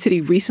 The city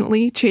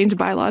recently changed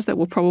bylaws that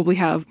will probably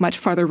have much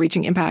farther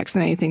reaching impacts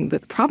than anything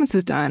that the province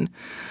has done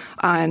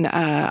on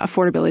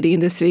affordability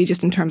in this city,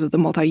 just in terms of the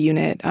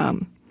multi-unit.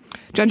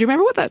 John, do you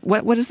remember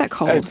what is that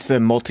called? It's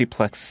the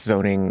multiplex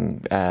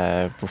zoning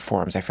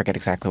reforms. I forget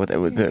exactly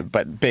what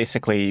but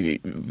basically,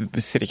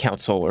 the City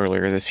Council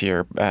earlier this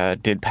year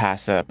did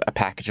pass a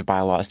package of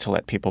bylaws to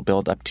let people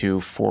build up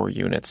to 4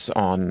 units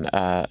on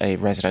a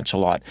residential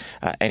lot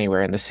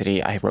anywhere in the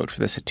city. I wrote for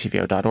this at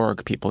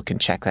tvo.org. People can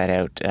check that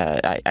out.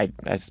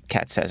 As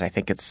Kat says, I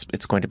think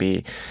it's going to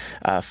be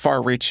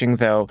far-reaching,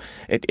 though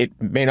it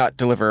may not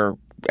deliver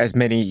as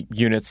many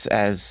units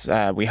as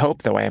we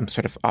hope, though I am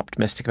sort of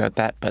optimistic about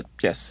that. But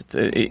yes,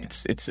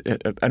 it's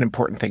an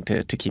important thing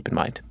to keep in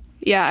mind.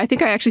 Yeah, I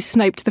think I actually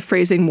sniped the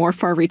phrasing "more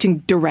far-reaching"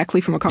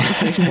 directly from a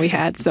conversation we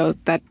had. So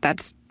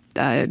that's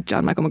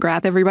John Michael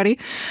McGrath, everybody.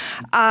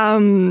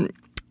 And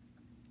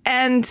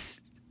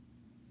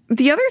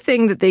the other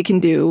thing that they can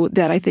do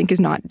that I think is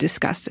not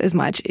discussed as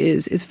much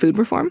is food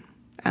reform.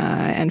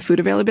 And food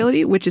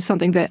availability, which is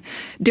something that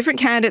different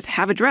candidates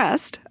have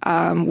addressed.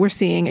 We're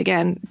seeing,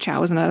 again,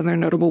 Chow is another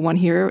notable one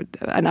here.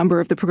 A number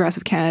of the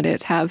progressive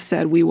candidates have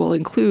said we will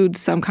include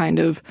some kind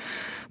of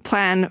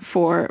plan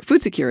for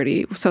food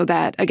security, so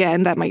that,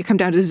 again, that might come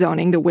down to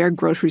zoning, to where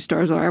grocery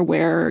stores are,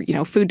 where,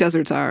 food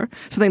deserts are,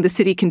 something the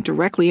city can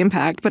directly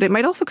impact. But it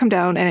might also come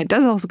down, and it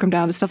does also come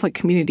down to stuff like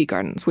community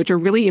gardens, which are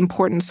really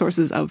important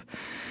sources of,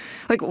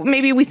 like,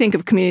 maybe we think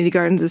of community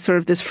gardens as sort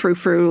of this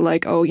frou-frou,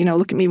 like,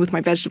 look at me with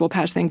my vegetable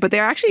patch thing. But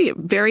they're actually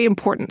very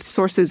important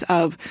sources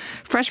of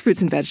fresh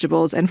fruits and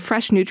vegetables and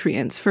fresh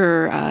nutrients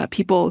for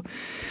people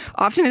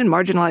often in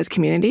marginalized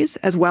communities,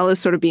 as well as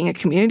sort of being a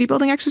community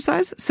building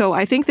exercise. So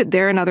I think that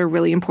they're another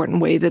really important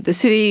way that the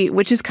city,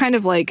 which is kind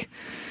of like,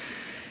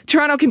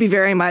 Toronto can be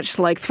very much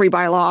like 3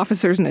 bylaw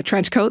officers in a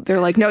trench coat. They're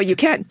like, no, you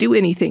can't do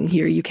anything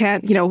here. You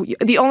can't,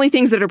 the only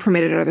things that are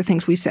permitted are the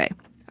things we say.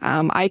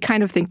 I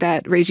kind of think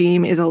that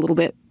regime is a little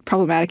bit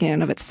problematic in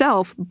and of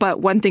itself, but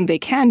one thing they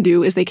can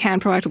do is they can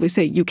proactively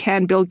say, you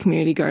can build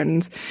community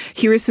gardens.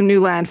 Here is some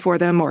new land for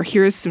them, or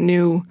here is some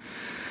new,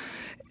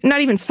 not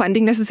even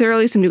funding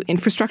necessarily, some new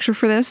infrastructure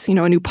for this, a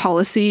new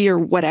policy or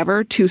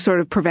whatever to sort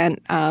of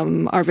prevent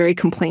our very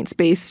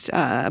complaints-based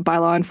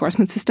bylaw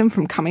enforcement system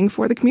from coming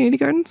for the community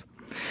gardens.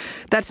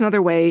 That's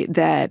another way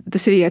that the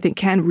city, I think,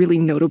 can really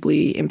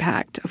notably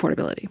impact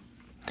affordability.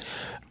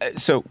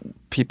 So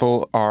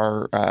people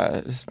are,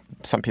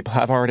 some people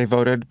have already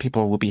voted.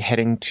 People will be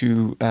heading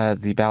to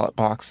the ballot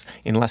box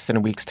in less than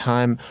a week's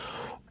time.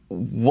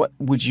 What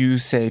would you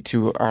say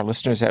to our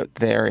listeners out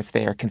there if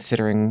they are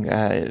considering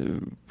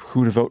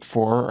who to vote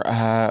for?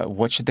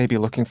 What should they be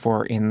looking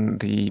for in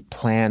the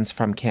plans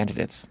from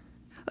candidates?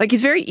 Like,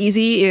 it's very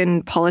easy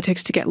in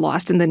politics to get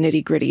lost in the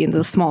nitty-gritty and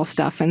the small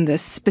stuff and the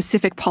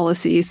specific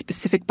policy,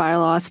 specific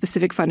bylaw,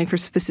 specific funding for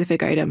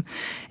specific item.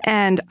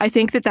 And I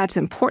think that that's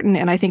important.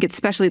 And I think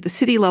especially at the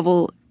city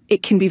level,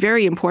 it can be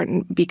very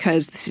important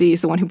because the city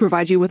is the one who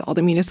provides you with all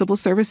the municipal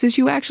services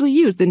you actually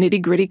use. The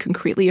nitty-gritty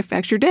concretely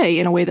affects your day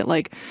in a way that,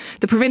 like,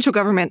 the provincial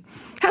government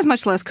has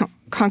much less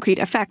concrete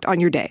effect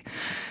on your day.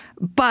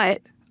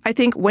 But I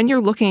think when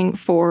you're looking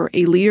for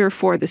a leader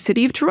for the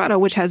City of Toronto,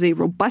 which has a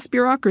robust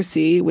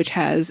bureaucracy, which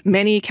has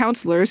many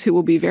councillors who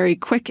will be very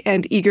quick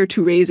and eager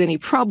to raise any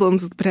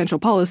problems with potential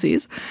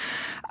policies,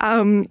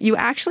 you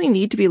actually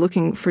need to be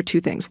looking for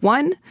two things.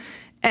 One,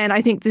 and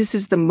I think this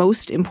is the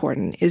most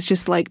important, is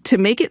just like to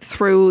make it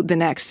through the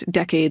next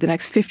decade, the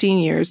next 15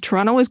 years,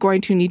 Toronto is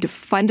going to need to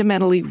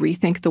fundamentally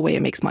rethink the way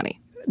it makes money.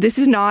 This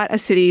is not a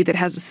city that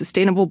has a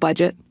sustainable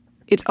budget.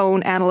 Its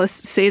own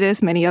analysts say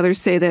this, many others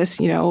say this,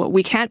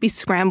 we can't be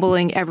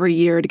scrambling every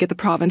year to get the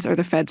province or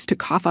the feds to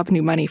cough up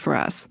new money for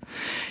us.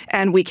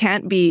 And we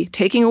can't be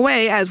taking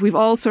away, as we've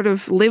all sort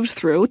of lived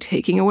through,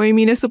 taking away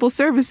municipal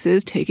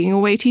services, taking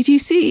away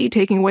TTC,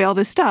 taking away all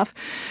this stuff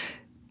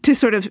to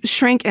sort of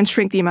shrink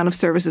the amount of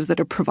services that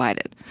are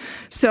provided.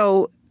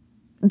 So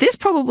this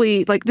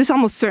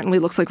almost certainly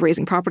looks like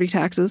raising property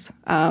taxes.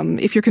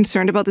 If you're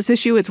concerned about this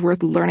issue, it's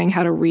worth learning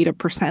how to read a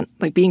percent,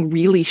 like being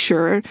really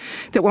sure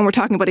that when we're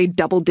talking about a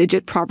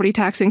double-digit property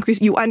tax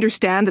increase, you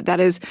understand that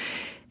is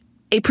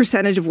a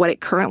percentage of what it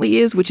currently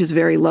is, which is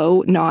very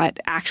low, not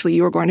actually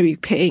you're going to be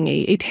paying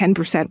a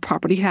 10%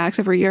 property tax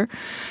every year.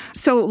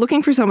 So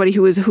looking for somebody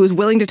who is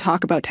willing to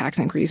talk about tax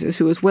increases,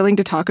 who is willing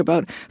to talk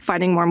about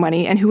finding more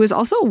money, and who is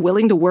also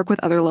willing to work with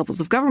other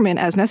levels of government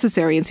as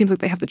necessary, and seems like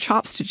they have the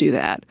chops to do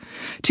that,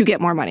 to get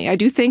more money. I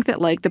do think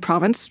that, like, the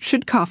province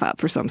should cough up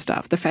for some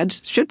stuff. The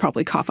feds should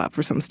probably cough up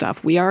for some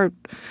stuff. We are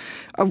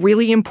a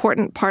really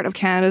important part of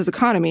Canada's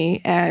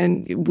economy,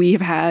 and we have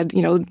had,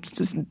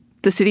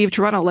 the City of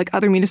Toronto, like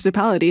other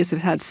municipalities,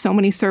 have had so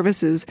many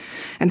services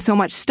and so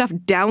much stuff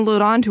downloaded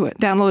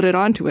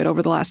onto it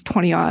over the last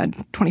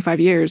 25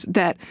 years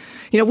that,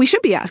 we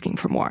should be asking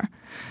for more.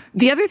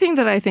 The other thing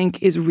that I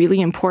think is really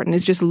important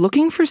is just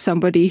looking for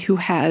somebody who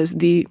has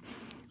the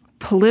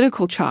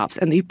political chops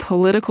and the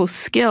political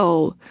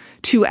skill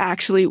to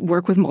actually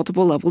work with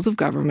multiple levels of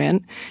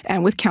government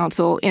and with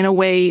council in a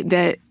way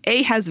that,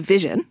 A, has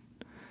vision.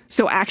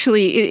 So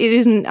actually, it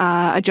isn't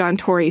a John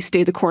Tory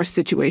stay the course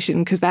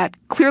situation, because that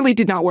clearly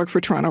did not work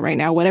for Toronto right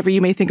now. Whatever you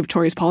may think of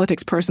Tory's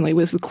politics personally,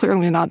 this is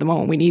clearly not the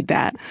moment we need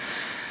that.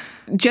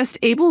 Just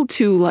able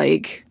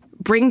to,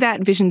 bring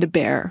that vision to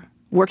bear,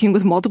 working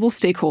with multiple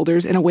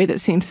stakeholders in a way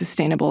that seems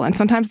sustainable. And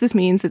sometimes this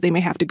means that they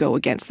may have to go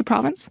against the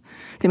province.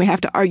 They may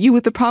have to argue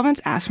with the province,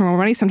 ask for more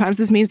money. Sometimes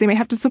this means they may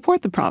have to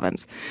support the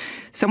province.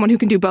 Someone who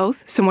can do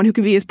both, someone who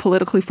can be as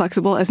politically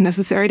flexible as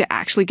necessary to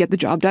actually get the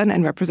job done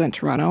and represent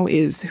Toronto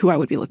is who I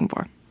would be looking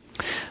for.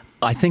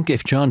 I think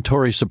if John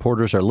Tory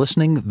supporters are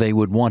listening, they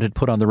would want it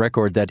put on the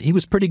record that he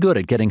was pretty good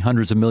at getting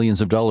hundreds of millions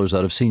of dollars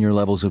out of senior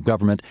levels of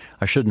government.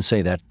 I shouldn't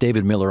say that.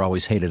 David Miller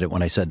always hated it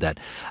when I said that.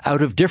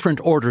 Out of different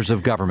orders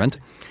of government.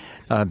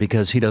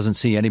 Because he doesn't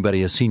see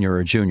anybody as senior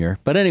or junior.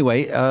 But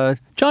anyway,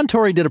 John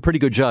Tory did a pretty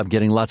good job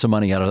getting lots of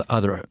money out of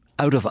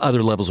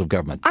other levels of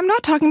government. I'm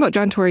not talking about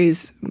John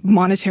Tory's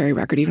monetary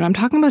record even. I'm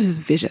talking about his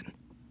vision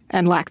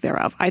and lack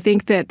thereof. I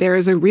think that there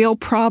is a real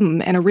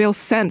problem and a real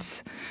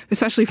sense,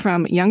 especially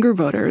from younger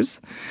voters,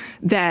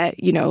 that,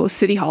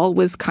 City Hall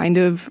was kind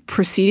of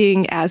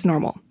proceeding as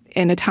normal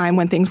in a time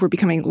when things were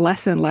becoming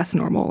less and less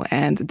normal,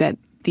 and that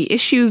the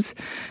issues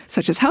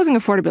such as housing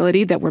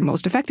affordability that were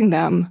most affecting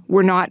them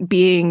were not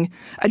being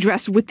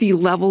addressed with the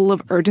level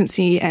of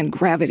urgency and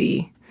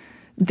gravity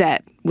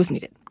that was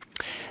needed.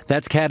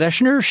 That's Kat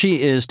Eschner.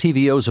 She is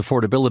TVO's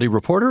affordability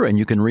reporter, and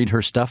you can read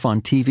her stuff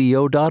on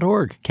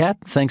tvo.org. Kat,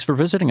 thanks for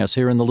visiting us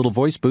here in the little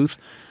voice booth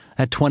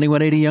at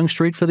 2180 Yonge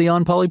Street for the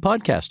On Poly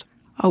podcast.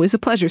 Always a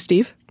pleasure,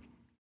 Steve.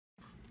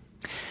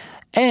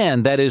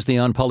 And that is the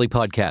On Poly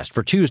podcast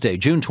for Tuesday,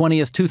 June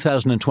 20th,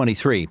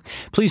 2023.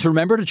 Please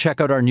remember to check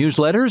out our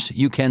newsletters.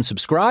 You can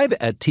subscribe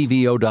at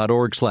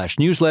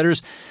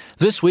tvo.org/newsletters.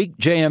 This week,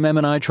 JMM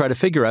and I try to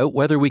figure out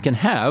whether we can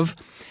have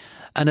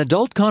an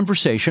adult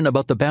conversation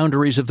about the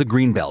boundaries of the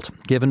Greenbelt,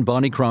 given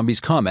Bonnie Crombie's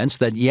comments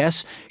that,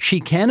 yes, she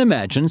can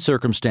imagine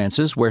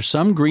circumstances where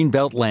some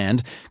Greenbelt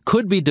land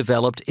could be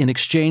developed in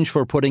exchange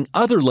for putting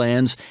other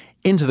lands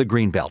into the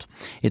Greenbelt.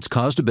 It's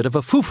caused a bit of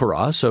a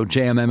foofara, so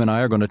JMM and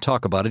I are going to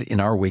talk about it in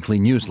our weekly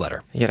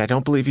newsletter. Yet I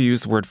don't believe you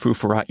used the word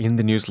foofara in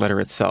the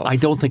newsletter itself. I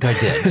don't think I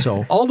did,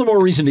 so all the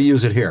more reason to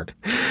use it here.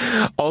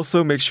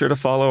 Also, make sure to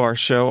follow our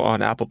show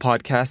on Apple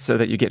Podcasts so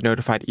that you get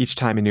notified each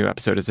time a new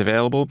episode is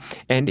available.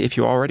 And if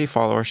you already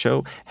follow our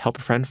show, help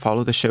a friend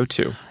follow the show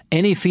too.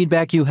 Any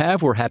feedback you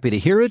have, we're happy to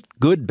hear it,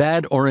 good,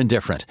 bad, or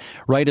indifferent.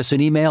 Write us an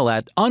email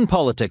at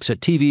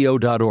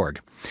onpolitics@tvo.org.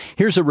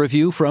 Here's a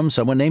review from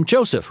someone named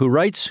Joseph, who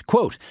writes,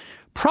 quote,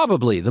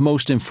 "Probably the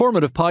most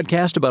informative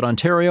podcast about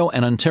Ontario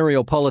and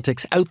Ontario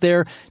politics out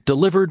there,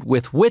 delivered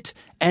with wit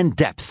and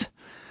depth."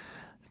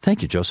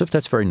 Thank you, Joseph.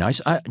 That's very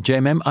nice.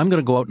 JMM, I'm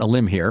going to go out on a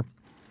limb here.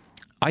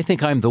 I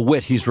think I'm the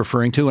wit he's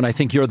referring to, and I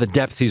think you're the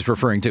depth he's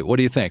referring to. What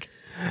do you think?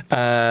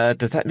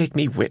 Does that make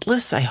me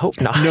witless? I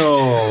hope not.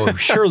 No,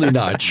 surely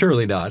not.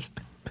 Surely not.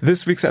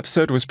 This week's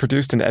episode was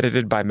produced and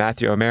edited by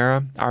Matthew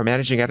O'Mara. Our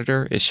managing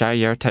editor is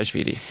Shayer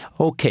Tajvidi.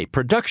 Okay,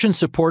 production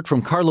support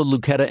from Carla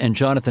Lucetta and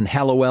Jonathan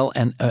Hallowell.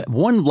 And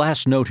one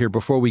last note here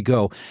before we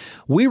go.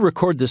 We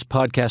record this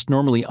podcast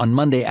normally on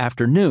Monday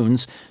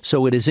afternoons,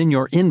 so it is in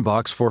your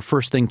inbox for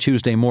first thing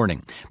Tuesday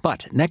morning.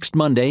 But next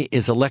Monday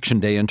is Election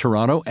Day in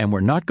Toronto, and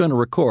we're not going to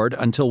record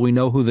until we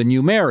know who the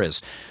new mayor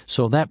is.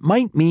 So that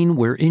might mean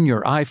we're in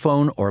your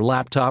iPhone or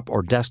laptop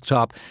or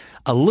desktop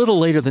a little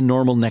later than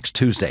normal next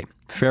Tuesday.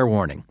 Fair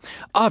warning.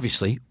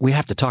 Obviously, we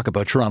have to talk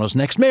about Toronto's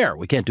next mayor.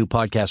 We can't do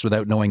podcasts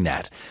without knowing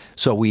that.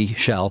 So we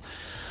shall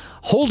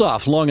hold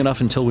off long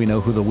enough until we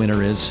know who the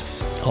winner is.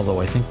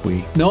 Although I think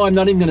No, I'm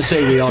not even going to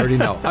say we already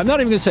know. I'm not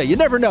even going to say. You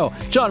never know.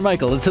 John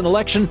Michael, it's an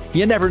election.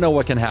 You never know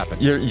what can happen.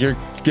 You're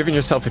giving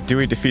yourself a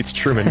Dewey defeats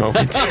Truman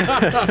moment.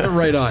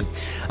 Right on.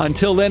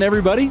 Until then,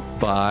 everybody,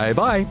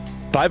 bye-bye.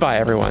 Bye-bye,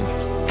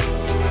 everyone.